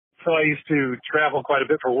So I used to travel quite a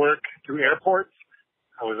bit for work through airports.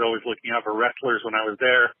 I was always looking out for wrestlers when I was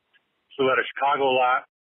there. Flew out of Chicago a lot.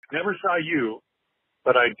 Never saw you,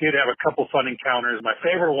 but I did have a couple fun encounters. My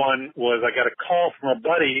favorite one was I got a call from a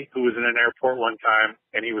buddy who was in an airport one time,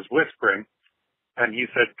 and he was whispering. And he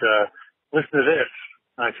said, listen to this.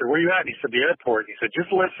 And I said, where are you at? And he said, the airport. He said,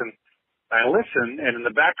 just listen. And I listened, and in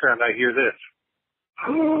the background, I hear this.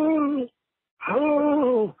 Oh,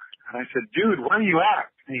 oh. And I said, dude, where are you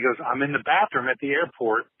at? And he goes, I'm in the bathroom at the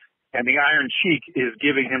airport, and the Iron Sheik is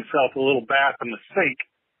giving himself a little bath in the sink.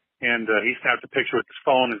 And he snapped a picture with his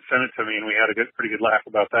phone and sent it to me, and we had a pretty good laugh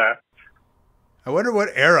about that. I wonder what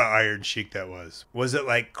era Iron Sheik that was. Was it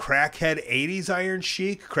like crackhead 80s Iron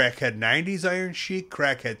Sheik, crackhead 90s Iron Sheik,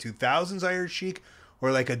 crackhead 2000s Iron Sheik,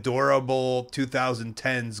 or like adorable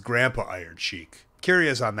 2010s Grandpa Iron Sheik?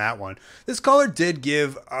 Curious on that one. This caller did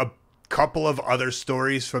give a couple of other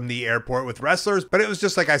stories from the airport with wrestlers, but it was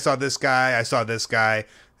just like, I saw this guy, I saw this guy.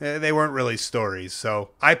 They weren't really stories. So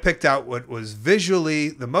I picked out what was visually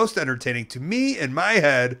the most entertaining to me in my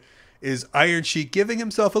head is Iron Sheik giving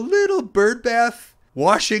himself a little bird bath,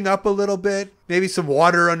 washing up a little bit, maybe some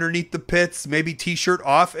water underneath the pits, maybe t-shirt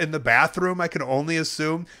off in the bathroom. I can only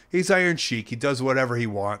assume he's Iron Sheik. He does whatever he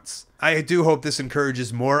wants. I do hope this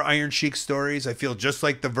encourages more Iron Sheik stories. I feel just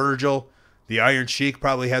like the Virgil. The Iron Sheik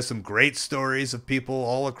probably has some great stories of people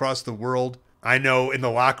all across the world. I know in the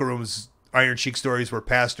locker rooms, Iron Sheik stories were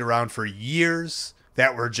passed around for years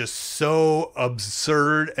that were just so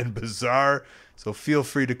absurd and bizarre. So feel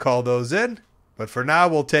free to call those in. But for now,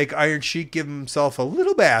 we'll take Iron Sheik giving himself a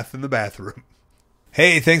little bath in the bathroom.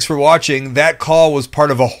 Hey, thanks for watching. That call was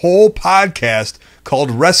part of a whole podcast called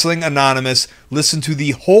Wrestling Anonymous. Listen to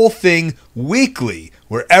the whole thing weekly.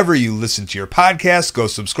 Wherever you listen to your podcasts, go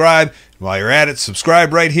subscribe. And while you're at it,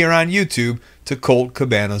 subscribe right here on YouTube to Colt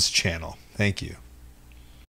Cabana's channel. Thank you.